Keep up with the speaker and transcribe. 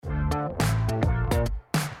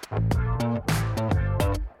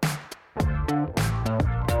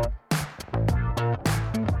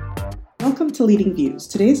to Leading Views.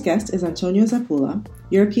 Today's guest is Antonio Zapula,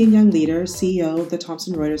 European young leader, CEO of the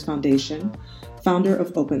Thomson Reuters Foundation, founder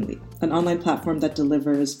of Openly, an online platform that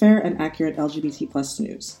delivers fair and accurate LGBT+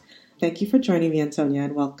 news. Thank you for joining me, Antonio,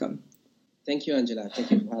 and welcome. Thank you, Angela.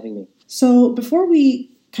 Thank you for having me. So before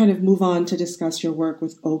we kind of move on to discuss your work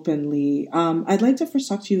with Openly, I'd like to first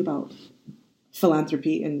talk to you about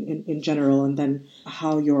philanthropy in general, and then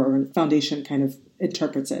how your foundation kind of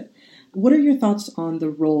interprets it. What are your thoughts on the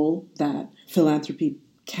role that philanthropy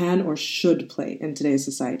can or should play in today's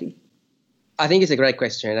society? I think it's a great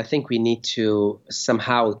question. And I think we need to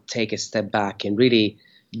somehow take a step back and really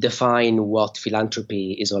define what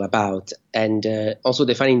philanthropy is all about, and also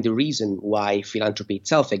defining the reason why philanthropy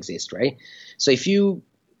itself exists, right? So if you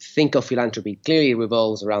think of philanthropy, it clearly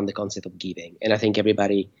revolves around the concept of giving. And I think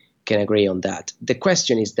everybody can agree on that. The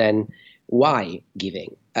question is then, why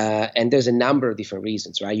giving? And there's a number of different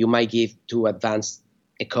reasons, right? You might give to advance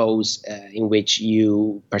a cause in which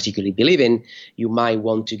you particularly believe in. You might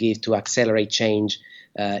want to give to accelerate change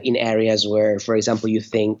in areas where, for example, you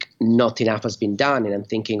think not enough has been done. And I'm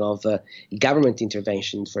thinking of government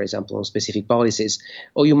intervention, for example, on specific policies.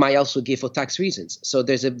 Or you might also give for tax reasons. So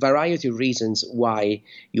there's a variety of reasons why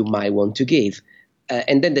you might want to give.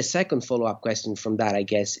 And then the second follow-up question from that, I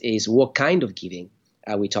guess, is what kind of giving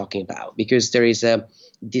are we talking about? Because there is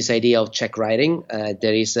this idea of check writing.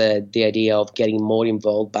 There is the idea of getting more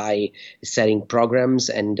involved by setting programs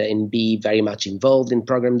and be very much involved in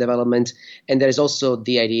program development. And there is also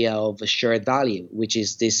the idea of a shared value, which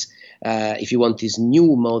is this, if you want, this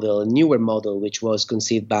newer model, which was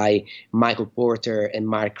conceived by Michael Porter and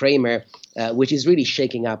Mark Kramer, which is really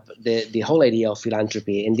shaking up the whole idea of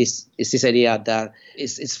philanthropy. And this is this idea that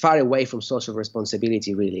is far away from social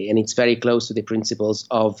responsibility, really. And it's very close to the principles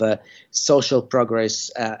of social progress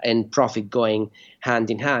and profit going hand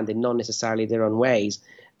in hand and not necessarily their own ways.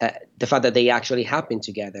 The fact that they actually happen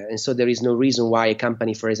together. And so there is no reason why a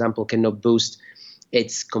company, for example, cannot boost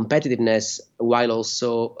its competitiveness while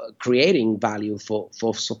also creating value for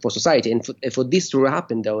society. And for this to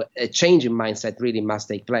happen, though, a change in mindset really must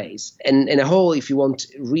take place. And a whole, if you want,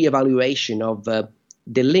 reevaluation of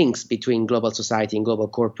the links between global society and global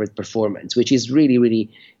corporate performance, which is really, really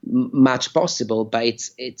much possible, but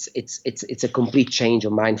it's a complete change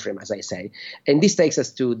of mind frame, as I say. And this takes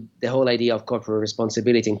us to the whole idea of corporate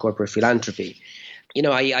responsibility and corporate philanthropy. You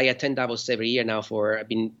know, I attend Davos every year now I've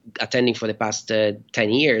been attending for the past 10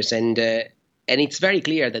 years. And it's very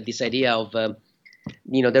clear that this idea of,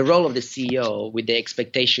 the role of the CEO with the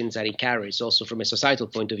expectations that he carries also from a societal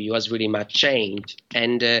point of view has really much changed.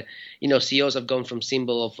 And, CEOs have gone from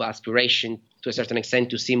symbol of aspiration to a certain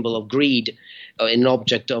extent to symbol of greed, an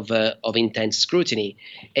object of intense scrutiny.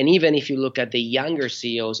 And even if you look at the younger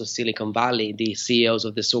CEOs of Silicon Valley, the CEOs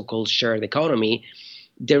of the so-called shared economy,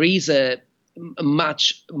 there is a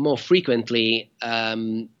much more frequently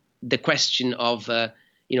the question of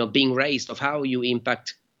being raised of how you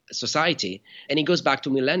impact society. And it goes back to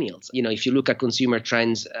millennials. If you look at consumer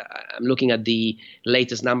trends, I'm looking at the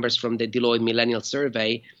latest numbers from the Deloitte Millennial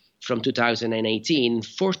Survey from 2018.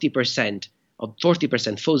 40% of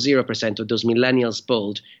those millennials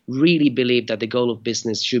polled really believe that the goal of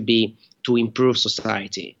business should be to improve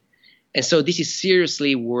society. And so this is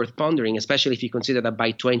seriously worth pondering, especially if you consider that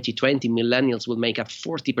by 2020, millennials will make up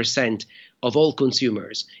 40% of all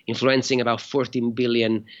consumers, influencing about 14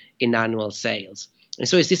 billion in annual sales. And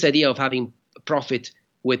so it's this idea of having profit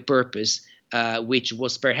with purpose, which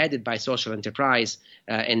was spearheaded by social enterprise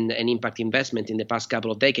and impact investment in the past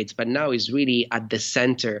couple of decades, but now is really at the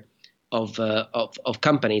center of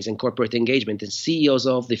companies and corporate engagement. And CEOs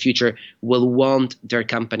of the future will want their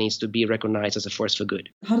companies to be recognized as a force for good.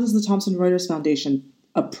 How does the Thomson Reuters Foundation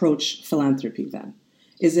approach philanthropy then?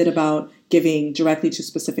 Is it about giving directly to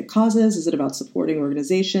specific causes? Is it about supporting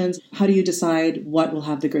organizations? How do you decide what will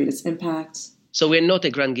have the greatest impact? So we're not a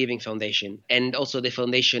grant giving foundation. And also the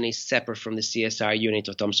foundation is separate from the CSR unit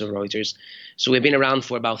of Thomson Reuters. So we've been around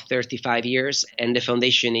for about 35 years. And the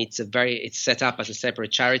foundation, it's set up as a separate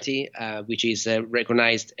charity, which is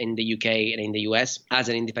recognized in the UK and in the US as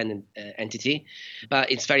an independent entity. But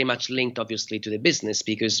it's very much linked, obviously, to the business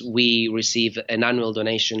because we receive an annual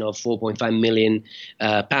donation of £4.5 million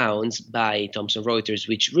by Thomson Reuters,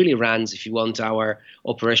 which really runs, if you want, our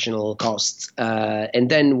operational costs. And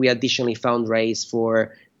then we additionally fundraise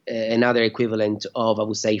for another equivalent of, I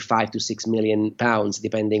would say, £5 to £6 million,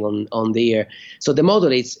 depending on the year. So the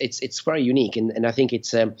model it's very unique, and I think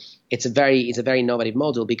it's a very innovative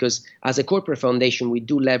model because as a corporate foundation, we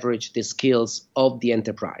do leverage the skills of the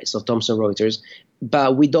enterprise of Thomson Reuters,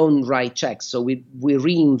 but we don't write checks. So we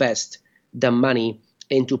reinvest the money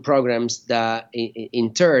into programs that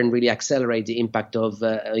in turn really accelerate the impact of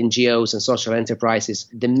NGOs and social enterprises.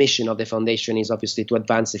 The mission of the foundation is obviously to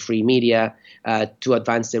advance the free media, to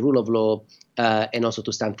advance the rule of law, and also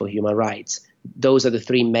to stand for human rights. Those are the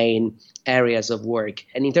three main areas of work.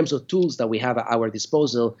 And in terms of tools that we have at our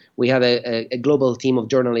disposal, we have a global team of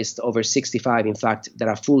journalists, over 65 in fact, that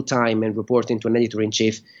are full-time and reporting to an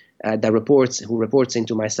editor-in-chief who reports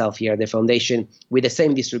into myself here at the foundation, with the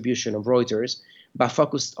same distribution of Reuters, but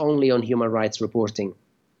focused only on human rights reporting.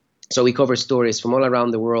 So we cover stories from all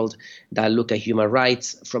around the world that look at human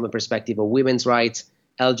rights from a perspective of women's rights,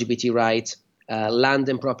 LGBT rights, land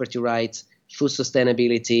and property rights, food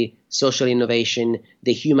sustainability, social innovation,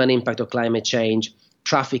 the human impact of climate change,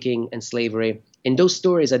 trafficking and slavery. And those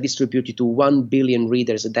stories are distributed to 1 billion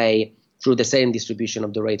readers a day through the same distribution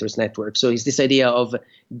of the Reuters network. So it's this idea of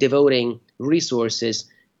devoting resources,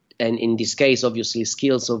 and in this case, obviously,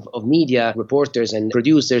 skills of media reporters and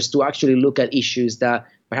producers, to actually look at issues that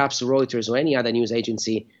perhaps Reuters or any other news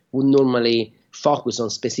agency would normally focus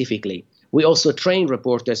on specifically. We also train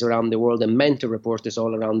reporters around the world and mentor reporters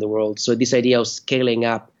all around the world. So this idea of scaling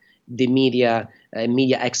up the media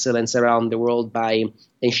excellence around the world by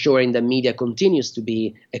ensuring that media continues to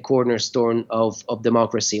be a cornerstone of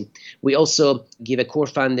democracy. We also give a core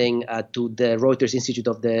funding to the Reuters Institute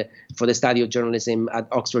for the Study of Journalism at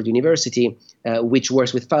Oxford University, which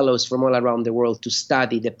works with fellows from all around the world to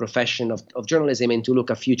study the profession of journalism and to look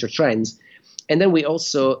at future trends. And then we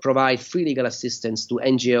also provide free legal assistance to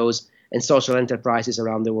NGOs and social enterprises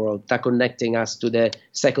around the world, that connecting us to the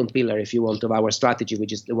second pillar, if you want, of our strategy,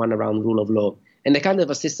 which is the one around rule of law. And the kind of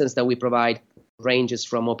assistance that we provide ranges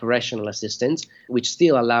from operational assistance, which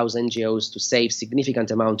still allows NGOs to save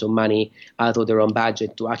significant amount of money out of their own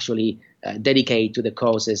budget to actually dedicate to the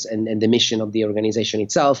causes and the mission of the organization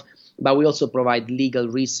itself. But we also provide legal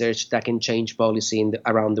research that can change policy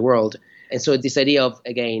around the world. And so this idea of,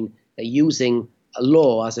 again, using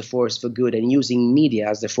law as a force for good and using media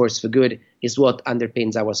as a force for good is what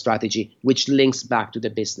underpins our strategy, which links back to the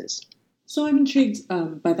business. So I'm intrigued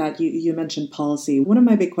by that. You mentioned policy. One of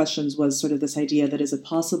my big questions was sort of this idea that is it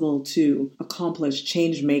possible to accomplish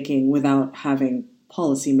change making without having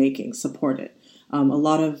policy making support it? A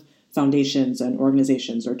lot of foundations and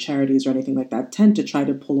organizations or charities or anything like that tend to try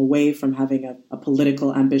to pull away from having a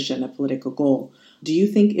political ambition, a political goal. Do you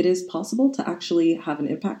think it is possible to actually have an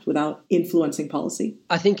impact without influencing policy?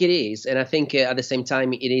 I think it is. And I think at the same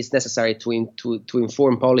time, it is necessary to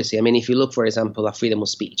inform policy. I mean, if you look, for example, at freedom of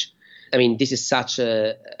speech, I mean, this is such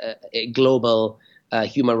a global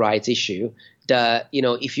human rights issue that,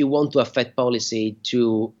 if you want to affect policy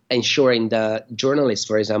to ensuring that journalists,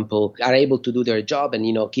 for example, are able to do their job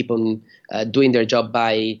and, keep on doing their job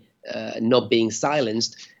by not being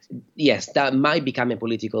silenced, yes, that might become a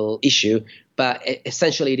political issue, but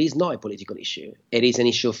essentially it is not a political issue. It is an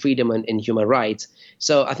issue of freedom and human rights.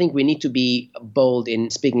 So I think we need to be bold in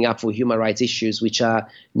speaking up for human rights issues, which are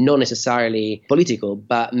not necessarily political,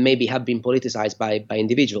 but maybe have been politicized by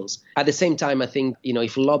individuals. At the same time, I think,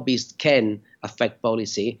 if lobbyists can affect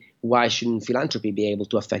policy, why shouldn't philanthropy be able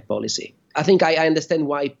to affect policy? I think I understand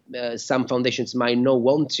why some foundations might not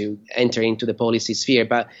want to enter into the policy sphere,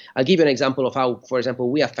 but I'll give you an example of how, for example,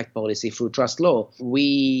 we affect policy through trust law.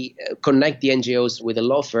 We connect the NGOs with the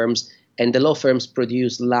law firms, and the law firms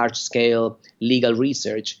produce large-scale legal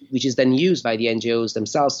research, which is then used by the NGOs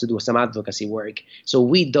themselves to do some advocacy work. So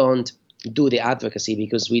we don't do the advocacy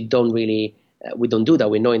because we don't do that.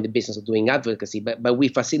 We're not in the business of doing advocacy, but we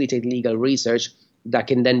facilitate legal research that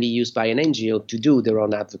can then be used by an NGO to do their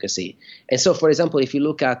own advocacy. And so, for example, if you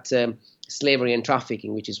look at slavery and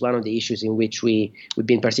trafficking, which is one of the issues in which we've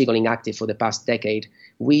been particularly active for the past decade,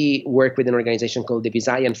 we work with an organization called the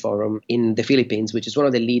Visayan Forum in the Philippines, which is one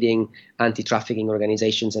of the leading anti-trafficking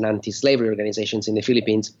organizations and anti-slavery organizations in the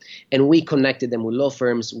Philippines. And we connected them with law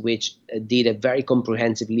firms which did a very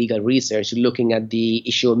comprehensive legal research looking at the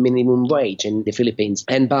issue of minimum wage in the Philippines.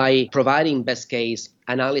 And by providing best case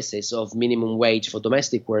analysis of minimum wage for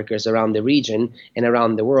domestic workers around the region and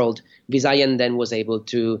around the world, Visayan then was able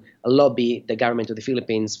to lobby the government of the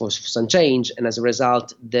Philippines for some change. And as a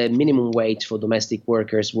result, the minimum wage for domestic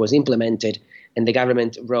workers was implemented. And the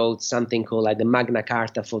government wrote something called the Magna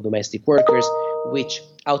Carta for domestic workers, which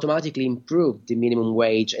automatically improved the minimum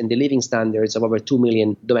wage and the living standards of over 2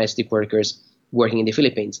 million domestic workers working in the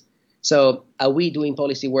Philippines. So are we doing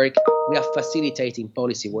policy work? We are facilitating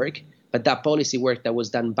policy work. But that policy work that was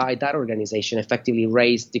done by that organization effectively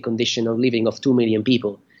raised the condition of living of 2 million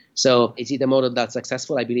people. So is it a model that's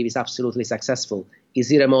successful? I believe it's absolutely successful.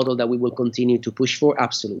 Is it a model that we will continue to push for?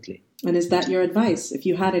 Absolutely. And is that your advice? If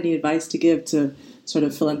you had any advice to give to sort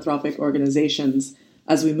of philanthropic organizations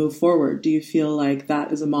as we move forward? Do you feel like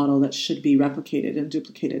that is a model that should be replicated and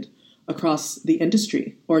duplicated across the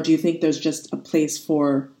industry? Or do you think there's just a place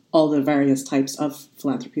for all the various types of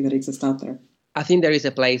philanthropy that exist out there? I think there is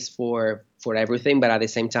a place for everything, but at the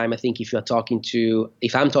same time, I think if I'm talking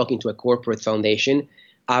to a corporate foundation,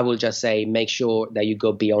 I will just say, make sure that you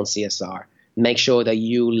go beyond CSR. Make sure that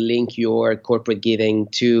you link your corporate giving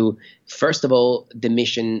to, first of all, the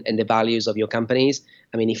mission and the values of your companies.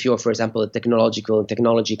 I mean, if you're, for example, a technology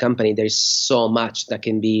company, there's so much that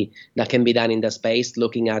can be done in that space,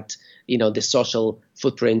 looking at, the social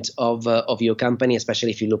footprint of your company,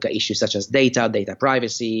 especially if you look at issues such as data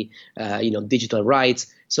privacy, digital rights.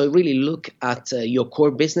 So really look at your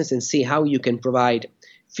core business and see how you can provide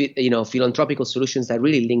philanthropical solutions that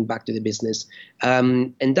really link back to the business.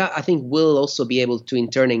 And that, I think, will also be able to in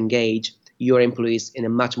turn engage your employees in a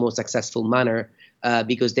much more successful manner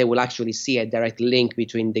because they will actually see a direct link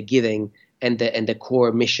between the giving and the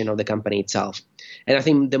core mission of the company itself. And I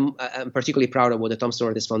think I'm particularly proud of what the Thomson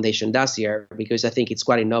Reuters Foundation does here, because I think it's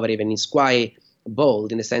quite innovative and it's quite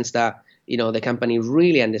bold in the sense that the company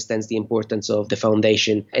really understands the importance of the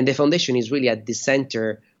foundation, and the foundation is really at the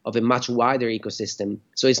center of a much wider ecosystem.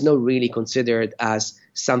 So it's not really considered as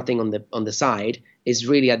something on the side. It's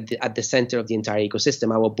really at the center of the entire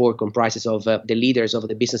ecosystem. Our board comprises of the leaders of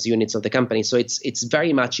the business units of the company. So it's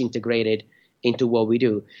very much integrated into what we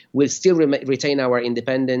do. We'll still retain our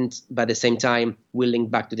independence, but at the same time, we'll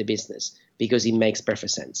link back to the business because it makes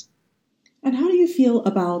perfect sense. And how do you feel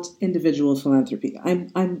about individual philanthropy?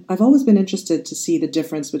 I've always been interested to see the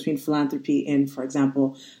difference between philanthropy in, for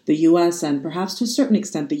example, the US and perhaps to a certain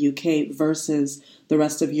extent the UK versus the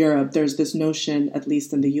rest of Europe. There's this notion, at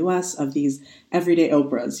least in the US, of these everyday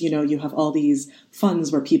Oprahs. You have all these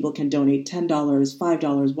funds where people can donate $10,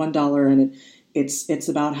 $5, $1, and it's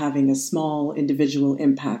about having a small individual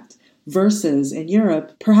impact. Versus in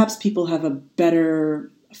Europe, perhaps people have a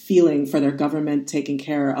better feeling for their government taking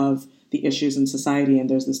care of the issues in society, and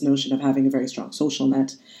there's this notion of having a very strong social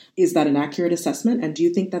net. Is that an accurate assessment? And do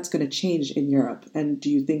you think that's going to change in Europe? And do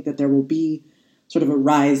you think that there will be sort of a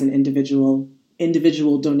rise in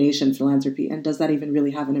individual donation philanthropy? And does that even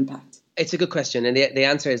really have an impact? It's a good question. And the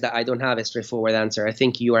answer is that I don't have a straightforward answer. I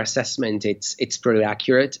think your assessment, it's pretty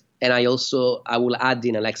accurate. And I will add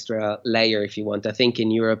in an extra layer if you want. I think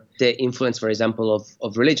in Europe, the influence, for example,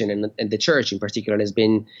 of religion and the church in particular has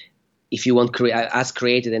been, if you want, has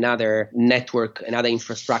created another network, another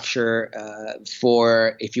infrastructure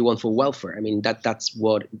for welfare. I mean, that's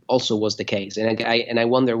what also was the case. And I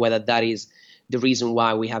wonder whether that is the reason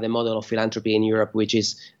why we have a model of philanthropy in Europe, which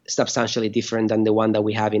is substantially different than the one that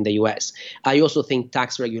we have in the US. I also think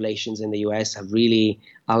tax regulations in the US have really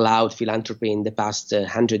allowed philanthropy in the past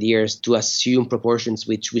 100 years to assume proportions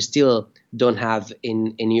which we still don't have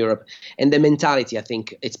in Europe. And the mentality, I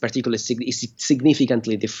think, it's particularly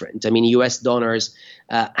significantly different. I mean, US donors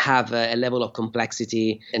have a level of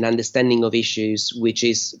complexity and understanding of issues which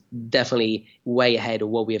is definitely way ahead of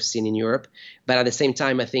what we have seen in Europe. But at the same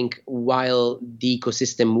time, I think while the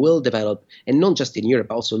ecosystem will develop, and not just in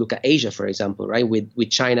Europe, also look at Asia, for example, right? With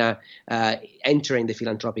China entering the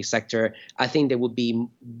philanthropic sector, I think there would be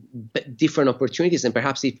different opportunities and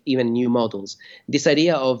perhaps even new models. This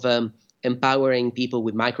idea of empowering people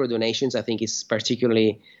with micro donations, I think, is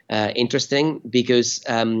particularly interesting because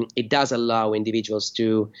it does allow individuals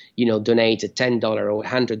to, donate a $10 or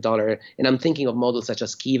 $100. And I'm thinking of models such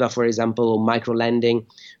as Kiva, for example, or micro lending,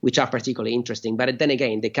 which are particularly interesting. But then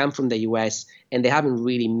again, they come from the US and they haven't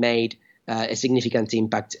really made a significant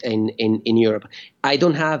impact in Europe. I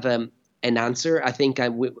don't have an answer. I think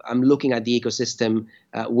I'm looking at the ecosystem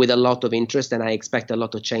with a lot of interest, and I expect a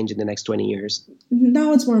lot of change in the next 20 years.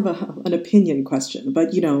 Now it's more of an opinion question,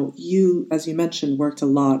 but you, as you mentioned, worked a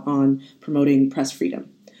lot on promoting press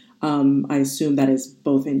freedom. I assume that is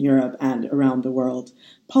both in Europe and around the world.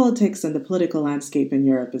 Politics and the political landscape in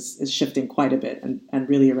Europe is shifting quite a bit and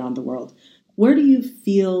really around the world. Where do you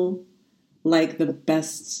feel like the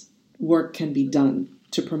best work can be done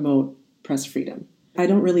to promote press freedom? I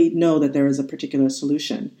don't really know that there is a particular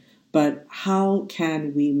solution, but how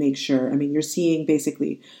can we make sure? I mean, you're seeing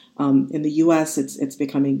basically in the U.S., it's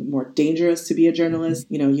becoming more dangerous to be a journalist.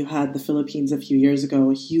 You had the Philippines a few years ago,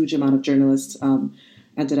 a huge amount of journalists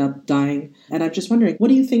ended up dying. And I'm just wondering, what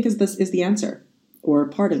do you think is the answer? Or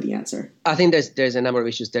part of the answer? I think there's a number of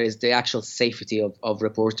issues. There is the actual safety of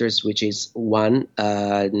reporters, which is one,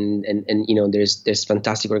 and there's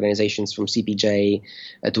fantastic organizations from CPJ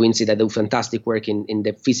to INSEE that do fantastic work in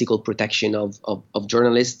the physical protection of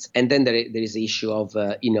journalists. And then there is the issue of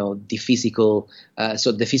the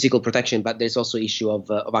physical protection, but there's also issue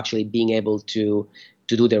of actually being able to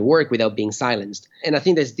to do their work without being silenced. And I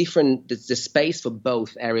think there's the space for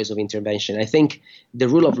both areas of intervention. I think the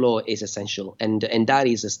rule of law is essential, and that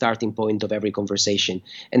is a starting point of every conversation.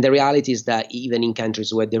 And the reality is that even in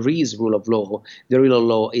countries where there is rule of law, the rule of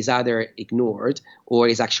law is either ignored or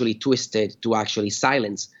is actually twisted to actually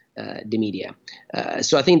silence the media.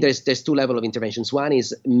 So I think there's two levels of interventions. One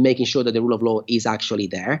is making sure that the rule of law is actually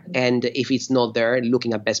there. And if it's not there,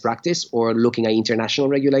 looking at best practice or looking at international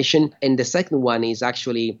regulation. And the second one is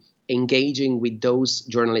actually engaging with those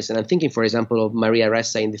journalists. And I'm thinking, for example, of Maria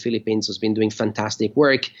Ressa in the Philippines, who's been doing fantastic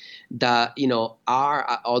work, that, are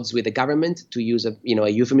at odds with the government, to use a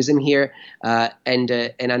euphemism here, and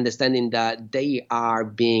understanding that they are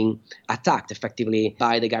being attacked effectively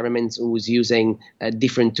by the government, who's using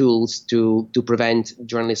different tools to prevent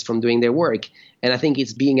journalists from doing their work. And I think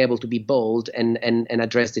it's being able to be bold and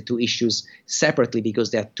address the two issues separately,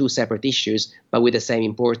 because they are two separate issues, but with the same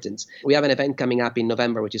importance. We have an event coming up in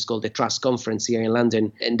November, which is called the Trust Conference here in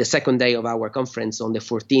London. And the second day of our conference, on the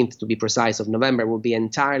 14th, to be precise, of November, will be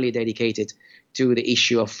entirely dedicated to the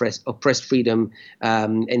issue of press freedom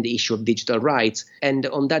and the issue of digital rights. And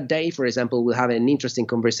on that day, for example, we'll have an interesting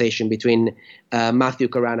conversation between Matthew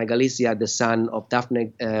Corona Galizia, the son of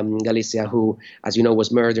Daphne Galizia, who, as you know,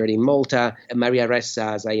 was murdered in Malta, and Maria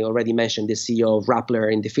Ressa, as I already mentioned, the CEO of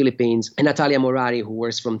Rappler in the Philippines, and Natalia Morari, who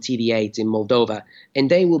works from TV8 in Moldova. And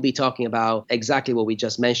they will be talking about exactly what we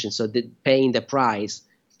just mentioned, so paying the price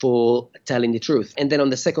for telling the truth. And then on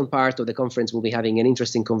the second part of the conference, we'll be having an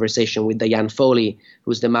interesting conversation with Diane Foley,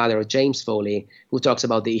 who's the mother of James Foley, who talks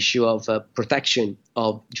about the issue of protection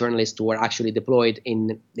of journalists who are actually deployed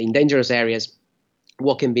in dangerous areas.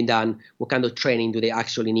 What can be done? What kind of training do they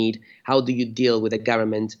actually need? How do you deal with the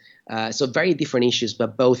government? So very different issues,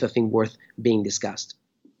 but both, I think, worth being discussed.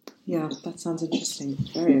 Yeah, that sounds interesting.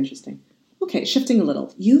 Very interesting. Okay, shifting a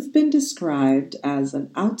little. You've been described as an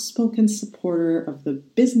outspoken supporter of the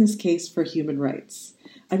business case for human rights.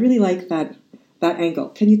 I really like that angle.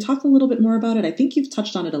 Can you talk a little bit more about it? I think you've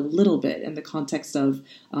touched on it a little bit in the context of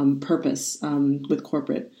purpose with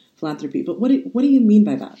corporate philanthropy. But what do you mean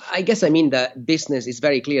by that? I guess I mean that business is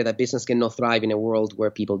very clear that business cannot thrive in a world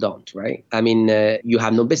where people don't, right? I mean, you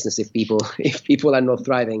have no business if people are not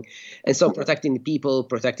thriving. And so protecting the people,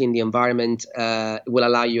 protecting the environment will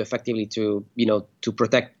allow you effectively to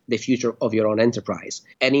protect the future of your own enterprise.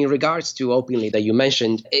 And in regards to Openly that you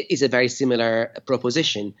mentioned, it is a very similar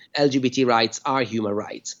proposition. LGBT rights are human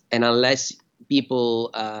rights. And unless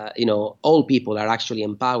people, all people are actually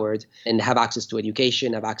empowered and have access to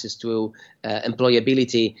education, have access to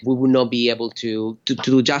employability, we will not be able to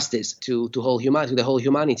do justice to the whole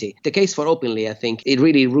humanity. The case for Openly, I think, it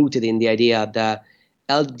really rooted in the idea that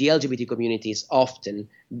the LGBT community is often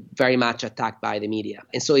very much attacked by the media.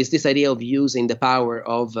 And so it's this idea of using the power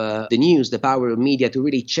of the news, the power of media to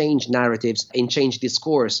really change narratives and change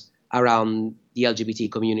discourse around the LGBT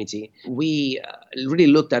community. We really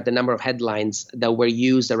looked at the number of headlines that were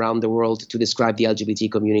used around the world to describe the LGBT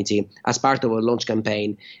community as part of a launch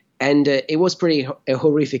campaign. And it was a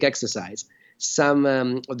horrific exercise. Some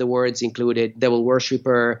of the words included devil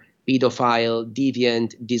worshipper, pedophile,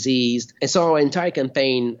 deviant, diseased. And so our entire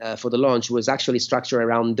campaign for the launch was actually structured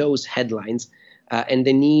around those headlines and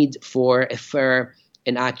the need for a fair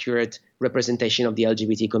and accurate representation of the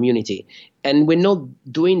LGBT community. And we're not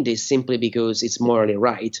doing this simply because it's morally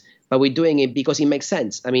right, but we're doing it because it makes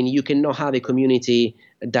sense. I mean, you cannot have a community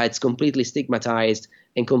that's completely stigmatized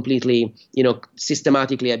and completely,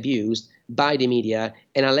 systematically abused by the media.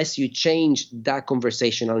 And unless you change that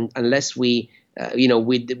conversation, unless we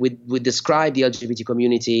describe the LGBT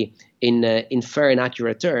community in fair and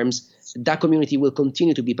accurate terms, that community will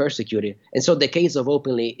continue to be persecuted. And so the case of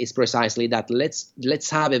Openly is precisely that. Let's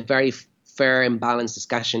have a very fair and balanced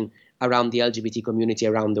discussion around the LGBT community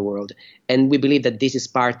around the world. And we believe that this is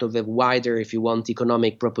part of a wider, if you want,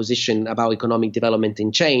 economic proposition about economic development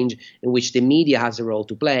and change, in which the media has a role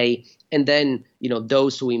to play. And then,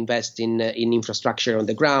 those who invest in infrastructure on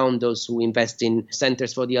the ground, those who invest in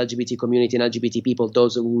centers for the LGBT community and LGBT people,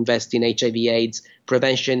 those who invest in HIV/AIDS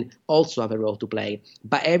prevention also have a role to play.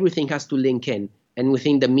 But everything has to link in. And we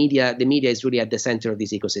think the media is really at the center of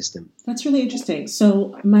this ecosystem. That's really interesting.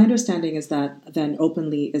 So my understanding is that then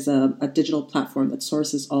Openly is a digital platform that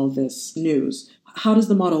sources all this news. How does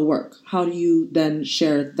the model work? How do you then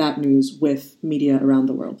share that news with media around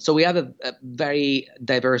the world? So we have a very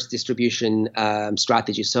diverse distribution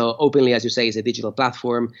strategy. So Openly, as you say, is a digital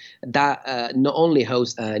platform that not only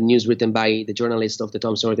hosts news written by the journalists of the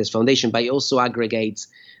Thomson Reuters Foundation, but it also aggregates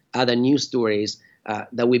other news stories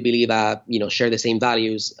that we believe share the same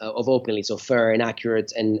values of openly, so fair and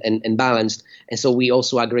accurate and balanced. And so we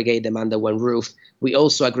also aggregate them under one roof. We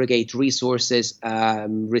also aggregate resources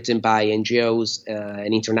written by NGOs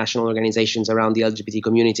and international organizations around the LGBT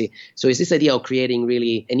community. So it's this idea of creating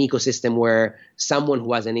really an ecosystem where someone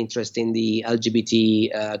who has an interest in the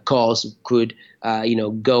LGBT cause could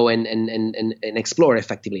go and explore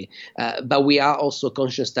effectively. But we are also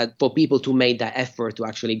conscious that for people to make that effort to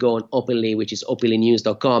actually go on Openly, which is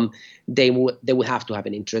openlynews.com, they will have to have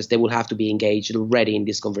an interest. They will have to be engaged already in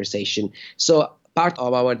this conversation. So part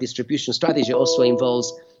of our distribution strategy also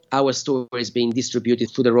involves our stories being distributed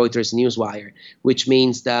through the Reuters Newswire, which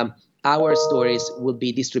means that our stories will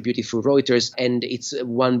be distributed through Reuters and its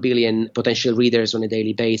 1 billion potential readers on a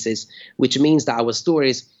daily basis, which means that our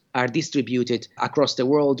stories are distributed across the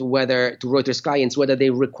world, whether to Reuters clients, whether they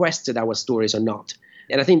requested our stories or not.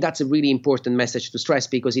 And I think that's a really important message to stress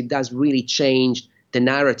because it does really change the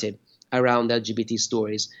narrative around LGBT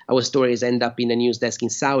stories. Our stories end up in a news desk in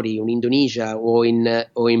Saudi, or in Indonesia, or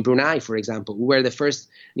in Brunei, for example. We were the first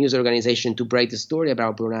news organization to break the story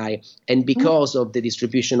about Brunei. And because of the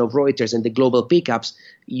distribution of Reuters and the global pickups,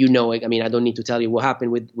 I don't need to tell you what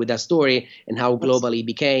happened with that story and how global it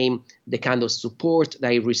became, the kind of support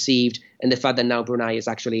that it received, and the fact that now Brunei is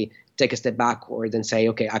actually take a step backward and say,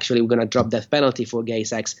 okay, actually, we're going to drop death penalty for gay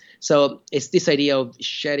sex. So it's this idea of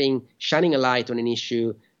shining a light on an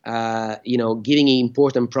issue, giving it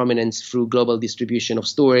important prominence through global distribution of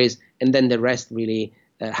stories, and then the rest really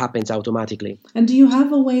happens automatically. And do you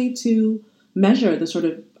have a way to measure the sort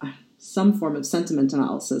of some form of sentiment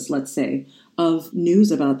analysis, let's say, of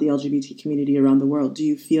news about the LGBT community around the world? Do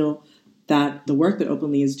you feel that the work that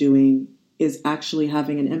Openly is doing is actually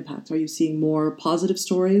having an impact? Are you seeing more positive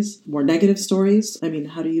stories, more negative stories? I mean,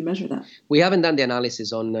 how do you measure that? We haven't done the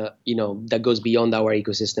analysis on, that goes beyond our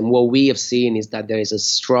ecosystem. What we have seen is that there is a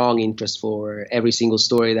strong interest for every single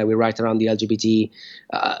story that we write around the LGBT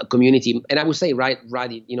community. And I would say,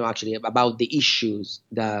 actually about the issues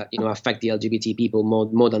that, affect the LGBT people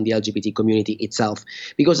more than the LGBT community itself.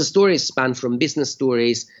 Because the stories span from business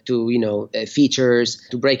stories to, features,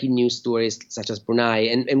 to breaking news stories such as Brunei.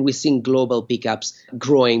 And we're seeing global pickups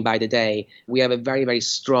growing by the day. We have a very, very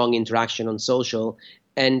strong interaction on social.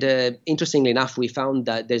 And interestingly enough, we found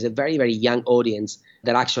that there's a very, very young audience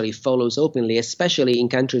that actually follows Openly, especially in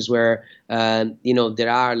countries where, there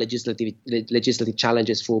are legislative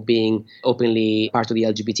challenges for being openly part of the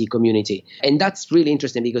LGBT community. And that's really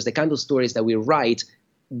interesting because the kind of stories that we write,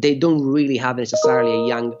 they don't really have necessarily a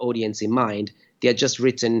young audience in mind. They are just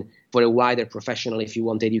written for a wider professional, if you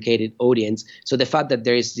want, educated audience. So the fact that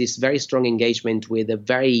there is this very strong engagement with a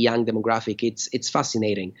very young demographic, it's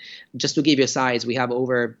fascinating. Just to give you a size, we have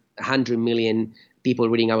over 100 million people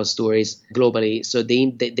reading our stories globally. So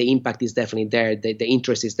the impact is definitely there. The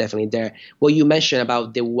interest is definitely there. What you mentioned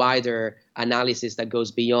about the wider analysis that goes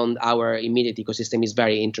beyond our immediate ecosystem is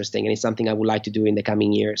very interesting, and it's something I would like to do in the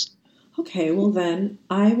coming years. Okay, well then,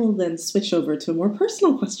 I will then switch over to a more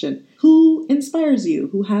personal question. Who inspires you?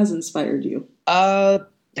 Who has inspired you?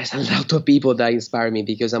 There's a lot of people that inspire me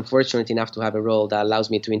because I'm fortunate enough to have a role that allows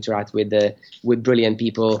me to interact with brilliant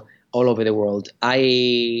people all over the world.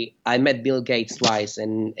 I met Bill Gates twice,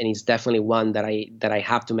 and he's definitely one that I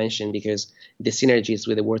have to mention because the synergies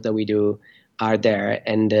with the work that we do are there,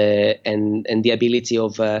 and the ability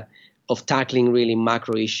of tackling really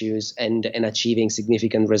macro issues and achieving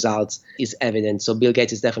significant results is evident. So Bill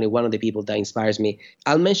Gates is definitely one of the people that inspires me.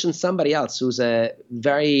 I'll mention somebody else who's a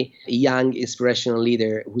very young, inspirational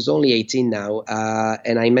leader who's only 18 now,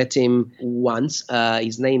 and I met him once.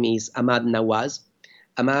 His name is Ahmad Nawaz.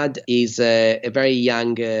 Ahmad is a very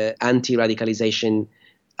young anti-radicalization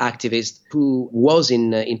activist who was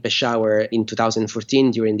in Peshawar in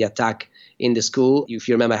 2014 during the attack in the school. If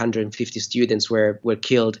you remember, 150 students were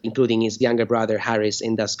killed, including his younger brother Harris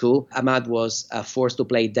in that school. Ahmad was forced to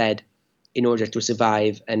play dead in order to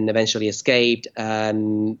survive and eventually escaped,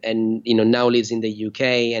 and now lives in the UK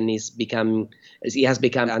and he has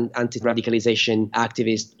become an anti-radicalization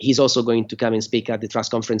activist. He's also going to come and speak at the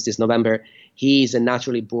Trust Conference this November. He's a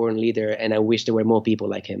naturally born leader, and I wish there were more people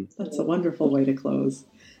like him. That's a wonderful way to close.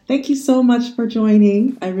 Thank you so much for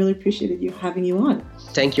joining. I really appreciated having you on.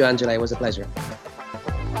 Thank you, Angela. It was a pleasure.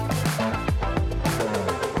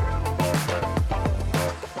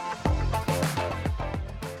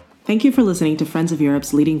 Thank you for listening to Friends of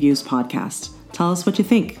Europe's Leading Views podcast. Tell us what you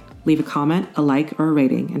think. Leave a comment, a like, or a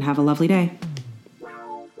rating, and have a lovely day.